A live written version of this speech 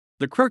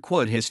The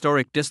Kirkwood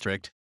Historic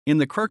District, in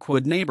the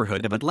Kirkwood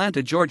neighborhood of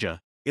Atlanta, Georgia,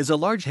 is a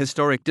large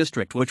historic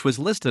district which was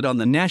listed on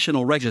the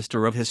National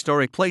Register of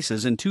Historic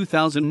Places in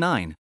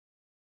 2009.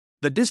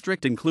 The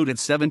district included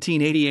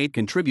 1788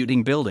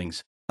 contributing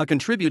buildings, a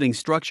contributing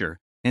structure,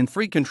 and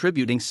 3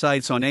 contributing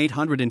sites on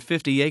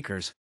 850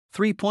 acres,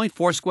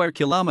 3.4 square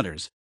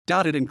kilometers.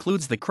 It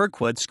includes the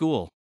Kirkwood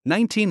School,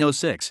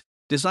 1906,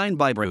 designed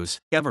by Bruce,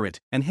 Everett,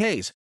 and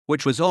Hayes,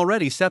 which was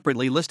already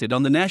separately listed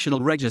on the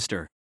National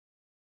Register.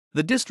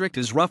 The district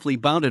is roughly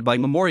bounded by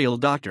Memorial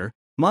Dr,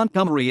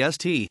 Montgomery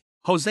St,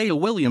 Hosea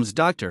Williams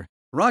Dr,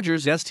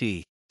 Rogers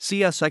St,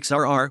 CSX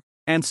RR,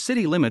 and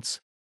city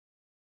limits.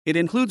 It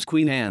includes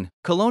Queen Anne,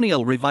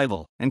 Colonial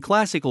Revival, and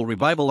Classical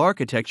Revival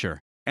architecture,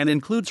 and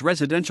includes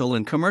residential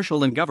and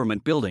commercial and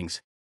government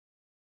buildings.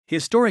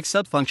 Historic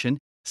subfunction,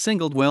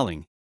 single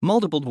dwelling,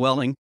 multiple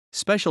dwelling,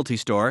 specialty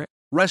store,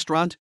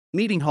 restaurant,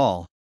 meeting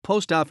hall,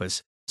 post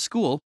office,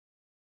 school.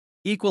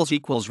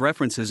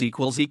 References